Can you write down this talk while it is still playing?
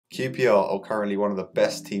QPR are currently one of the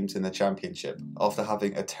best teams in the Championship after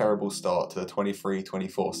having a terrible start to the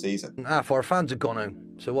 23-24 season. Half our fans have gone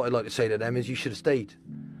home, so what I'd like to say to them is you should have stayed.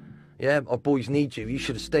 Yeah, our boys need you. You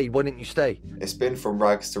should have stayed. Why didn't you stay? It's been from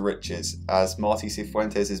rags to riches as Marti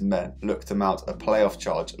Cifuentes' men look to mount a playoff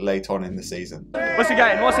charge late on in the season. What's he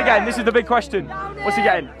getting? What's he getting? This is the big question. What's he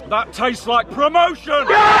getting? That tastes like promotion!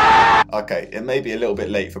 Okay, it may be a little bit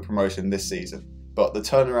late for promotion this season, but the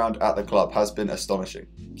turnaround at the club has been astonishing.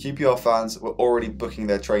 QPR fans were already booking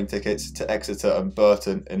their train tickets to Exeter and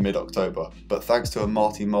Burton in mid-October, but thanks to a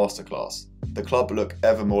Marti masterclass, the club look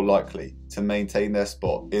ever more likely to maintain their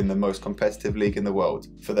spot in the most competitive league in the world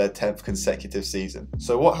for their 10th consecutive season.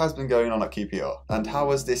 So what has been going on at QPR? And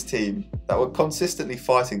how has this team, that were consistently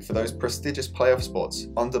fighting for those prestigious playoff spots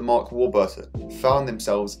under Mark Warburton, found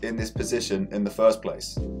themselves in this position in the first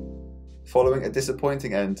place? Following a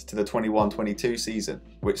disappointing end to the 21-22 season,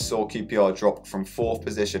 which saw QPR drop from 4th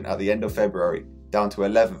position at the end of February down to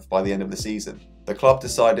 11th by the end of the season, the club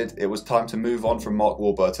decided it was time to move on from Mark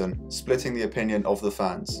Warburton, splitting the opinion of the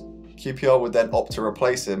fans. QPR would then opt to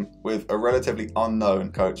replace him with a relatively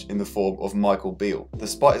unknown coach in the form of Michael Beale.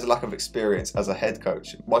 Despite his lack of experience as a head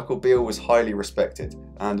coach, Michael Beale was highly respected,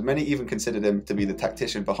 and many even considered him to be the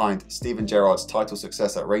tactician behind Steven Gerrard's title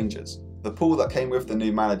success at Rangers. The pull that came with the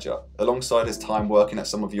new manager, alongside his time working at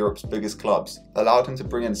some of Europe's biggest clubs, allowed him to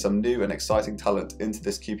bring in some new and exciting talent into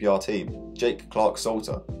this QPR team. Jake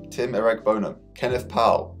Clark-Salter, Tim Eregbonam, Kenneth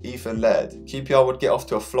Powell, Ethan Laird. QPR would get off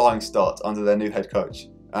to a flying start under their new head coach,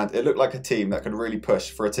 and it looked like a team that could really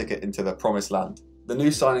push for a ticket into the promised land. The new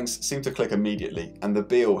signings seemed to click immediately, and the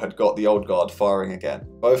Beale had got the old guard firing again.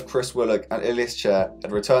 Both Chris Willock and Ilias Chair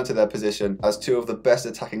had returned to their position as two of the best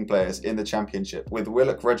attacking players in the Championship, with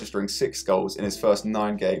Willock registering 6 goals in his first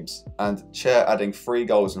 9 games, and Chair adding 3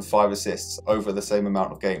 goals and 5 assists over the same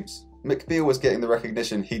amount of games. Mick Beale was getting the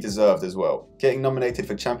recognition he deserved as well, getting nominated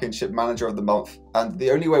for Championship Manager of the Month, and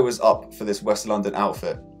the only way was up for this West London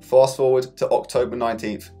outfit. Fast forward to October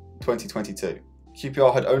 19th, 2022.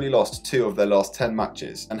 QPR had only lost 2 of their last 10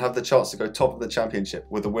 matches and have the chance to go top of the Championship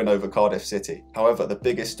with a win over Cardiff City. However, the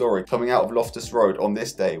biggest story coming out of Loftus Road on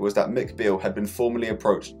this day was that Mick Beale had been formally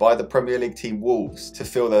approached by the Premier League team Wolves to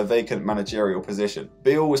fill their vacant managerial position.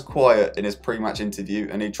 Beale was quiet in his pre-match interview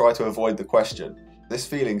and he tried to avoid the question. This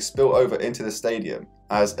feeling spilled over into the stadium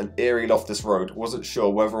as an eerie Loftus Road wasn't sure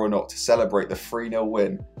whether or not to celebrate the 3-0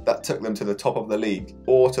 win that took them to the top of the league,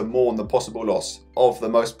 or to mourn the possible loss of the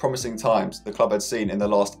most promising times the club had seen in the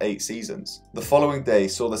last 8 seasons. The following day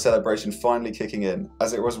saw the celebration finally kicking in,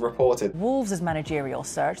 as it was reported Wolves' managerial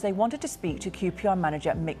search, they wanted to speak to QPR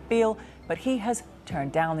manager Mick Beale, but he has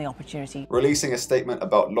turned down the opportunity. Releasing a statement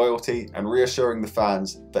about loyalty and reassuring the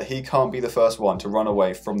fans that he can't be the first one to run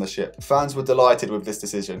away from the ship. Fans were delighted with this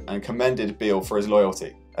decision and commended Beale for his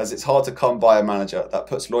loyalty, as it's hard to come by a manager that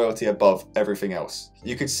puts loyalty above everything else.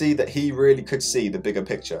 You could see that he really could see the bigger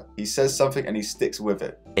picture. He says something and he sticks with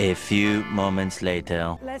it. A few moments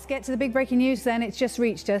later. Let's get to the big breaking news then. It's just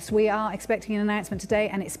reached us. We are expecting an announcement today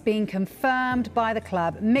and it's been confirmed by the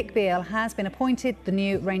club. Mick Beale has been appointed the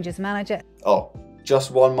new Rangers manager. Oh,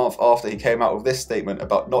 just 1 month after he came out with this statement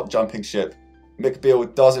about not jumping ship, Mick Beale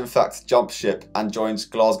does in fact jump ship and joins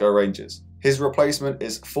Glasgow Rangers. His replacement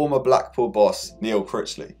is former Blackpool boss Neil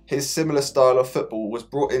Critchley. His similar style of football was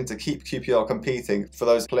brought in to keep QPR competing for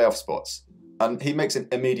those playoff spots, and he makes an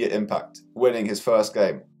immediate impact, winning his first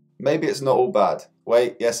game. Maybe it's not all bad.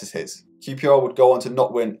 Wait, yes it is. QPR would go on to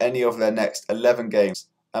not win any of their next 11 games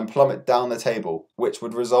and plummet down the table, which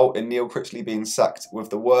would result in Neil Critchley being sacked with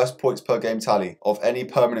the worst points per game tally of any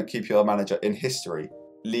permanent QPR manager in history,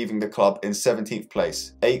 leaving the club in 17th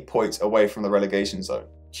place, 8 points away from the relegation zone.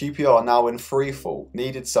 QPR, now in free fall,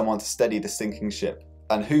 needed someone to steady the sinking ship,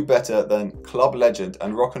 and who better than club legend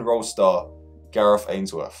and rock and roll star Gareth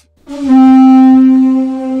Ainsworth.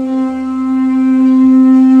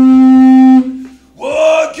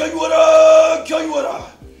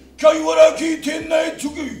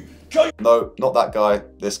 No, not that guy,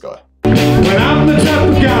 this guy. When I'm the type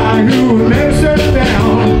of guy who never sits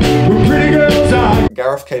down with pretty girls' eyes.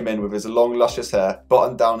 Gareth came in with his long luscious hair,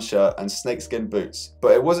 button down shirt and snakeskin boots.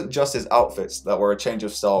 But it wasn't just his outfits that were a change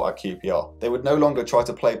of style at QPR. They would no longer try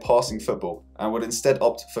to play passing football and would instead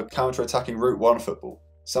opt for counter-attacking Route 1 football,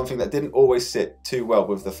 something that didn't always sit too well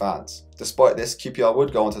with the fans. Despite this, QPR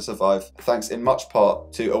would go on to survive, thanks in much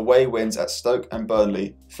part to away wins at Stoke and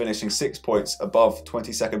Burnley, finishing 6 points above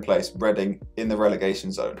 22nd place Reading in the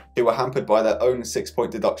relegation zone, who were hampered by their own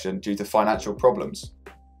 6-point deduction due to financial problems.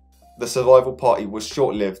 The survival party was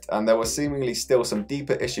short-lived and there were seemingly still some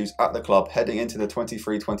deeper issues at the club heading into the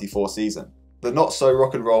 23-24 season. The not so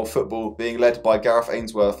rock and roll football being led by Gareth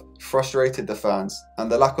Ainsworth frustrated the fans,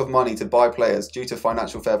 and the lack of money to buy players due to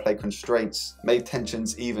financial fair play constraints made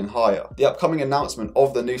tensions even higher. The upcoming announcement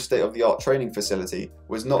of the new state-of-the-art training facility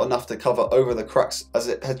was not enough to cover over the cracks, as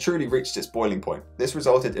it had truly reached its boiling point. This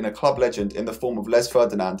resulted in a club legend in the form of Les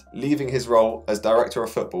Ferdinand leaving his role as director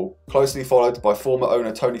of football, closely followed by former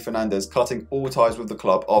owner Tony Fernandes cutting all ties with the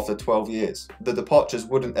club after 12 years. The departures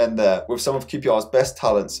wouldn't end there, with some of QPR's best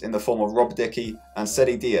talents in the form of Rob Dickey and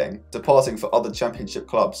Sedi Dieng departing for other championship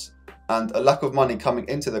clubs. And a lack of money coming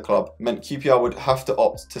into the club meant QPR would have to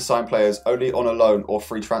opt to sign players only on a loan or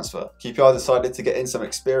free transfer. QPR decided to get in some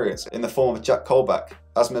experience in the form of Jack Colback,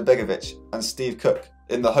 Asmir Begovic and Steve Cook,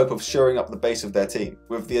 in the hope of shoring up the base of their team,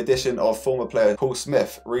 with the addition of former player Paul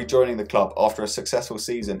Smith rejoining the club after a successful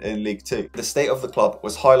season in League Two. The state of the club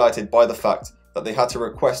was highlighted by the fact that they had to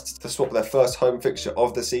request to swap their first home fixture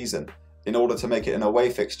of the season in order to make it an away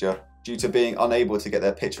fixture due to being unable to get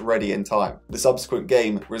their pitch ready in time. The subsequent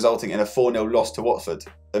game resulting in a 4-0 loss to Watford,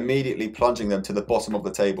 immediately plunging them to the bottom of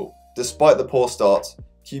the table. Despite the poor start,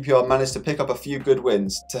 QPR managed to pick up a few good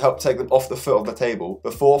wins to help take them off the foot of the table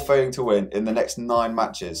before failing to win in the next 9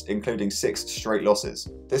 matches, including 6 straight losses.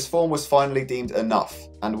 This form was finally deemed enough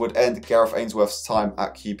and would end Gareth Ainsworth's time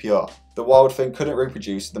at QPR. The Wild Thing couldn't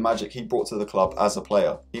reproduce the magic he brought to the club as a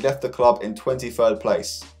player. He left the club in 23rd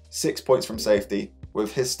place, 6 points from safety,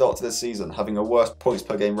 with his start to the season having a worse points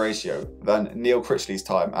per game ratio than Neil Critchley's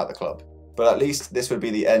time at the club. But at least this would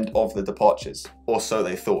be the end of the departures, or so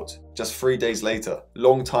they thought. Just 3 days later,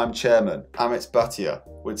 long-time chairman Amit Bhatia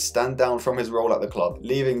would stand down from his role at the club,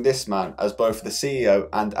 leaving this man as both the CEO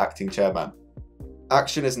and acting chairman.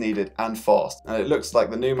 Action is needed and fast, and it looks like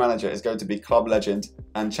the new manager is going to be club legend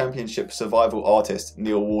and championship survival artist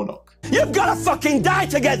Neil Warnock. You've got to fucking die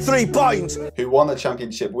to get 3 points! Who won the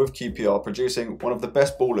championship with QPR, producing one of the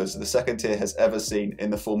best ballers the second tier has ever seen in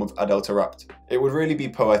the form of Adel Taarabt. It would really be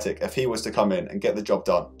poetic if he was to come in and get the job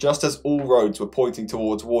done. Just as all roads were pointing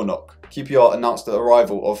towards Warnock, QPR announced the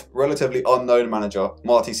arrival of relatively unknown manager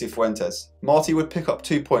Marti Cifuentes. Marti would pick up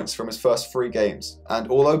 2 points from his first 3 games, and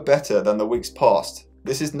although better than the weeks past,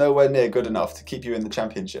 this is nowhere near good enough to keep you in the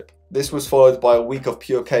championship. This was followed by a week of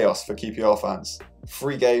pure chaos for QPR fans.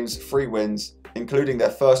 3 games, 3 wins, including their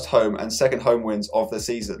first home and second home wins of the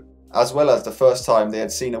season, as well as the first time they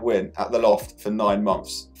had seen a win at the Loft for 9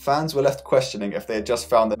 months. Fans were left questioning if they had just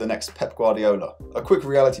found the next Pep Guardiola. A quick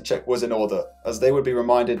reality check was in order, as they would be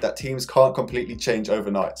reminded that teams can't completely change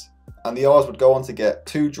overnight, and the R's would go on to get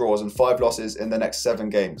 2 draws and 5 losses in the next 7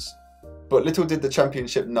 games. But little did the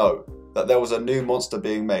championship know that there was a new monster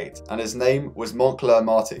being made, and his name was Moncler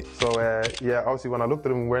Marti. So yeah, obviously when I looked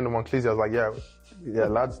at him wearing the Moncler, I was like, yeah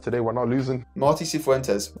lads, today we're not losing. Marti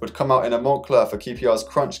Cifuentes would come out in a Moncler for QPR's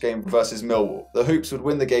crunch game versus Millwall. The Hoops would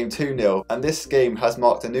win the game 2-0, and this game has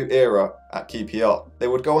marked a new era at QPR. They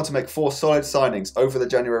would go on to make 4 solid signings over the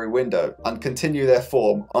January window and continue their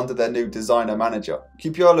form under their new designer manager.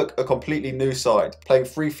 QPR look a completely new side, playing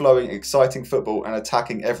free-flowing, exciting football and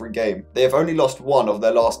attacking every game. They have only lost 1 of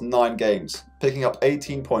their last 9 games, picking up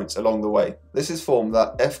 18 points along the way. This is form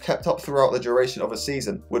that, if kept up throughout the duration of a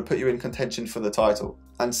season, would put you in contention for the title.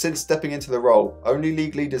 And since stepping into the role, only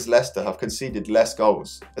league leaders Leicester have conceded less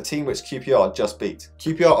goals, a team which QPR just beat.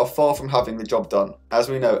 QPR are far from having the job done. As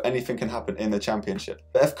we know, anything can happen in the championship.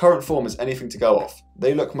 But if current form is anything to go off,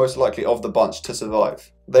 they look most likely of the bunch to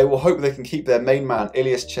survive. They will hope they can keep their main man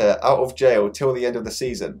Ilias Chair out of jail till the end of the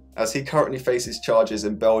season, as he currently faces charges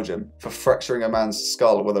in Belgium for fracturing a man's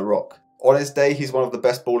skull with a rock. On his day, he's one of the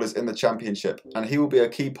best ballers in the championship, and he will be a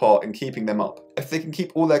key part in keeping them up. If they can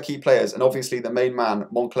keep all their key players, and obviously the main man,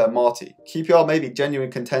 Moncler Marti, QPR may be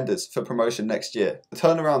genuine contenders for promotion next year. The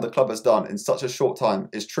turnaround the club has done in such a short time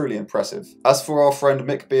is truly impressive. As for our friend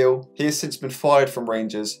Mick Beale, he has since been fired from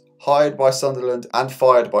Rangers, hired by Sunderland and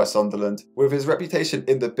fired by Sunderland. With his reputation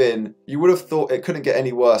in the bin, you would have thought it couldn't get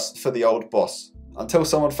any worse for the old boss, until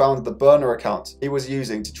someone found the burner account he was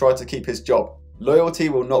using to try to keep his job. Loyalty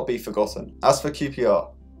will not be forgotten. As for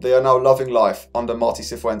QPR, they are now loving life under Marti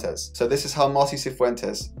Cifuentes. So this is how Marti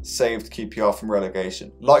Cifuentes saved QPR from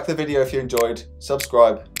relegation. Like the video if you enjoyed,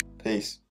 subscribe, peace.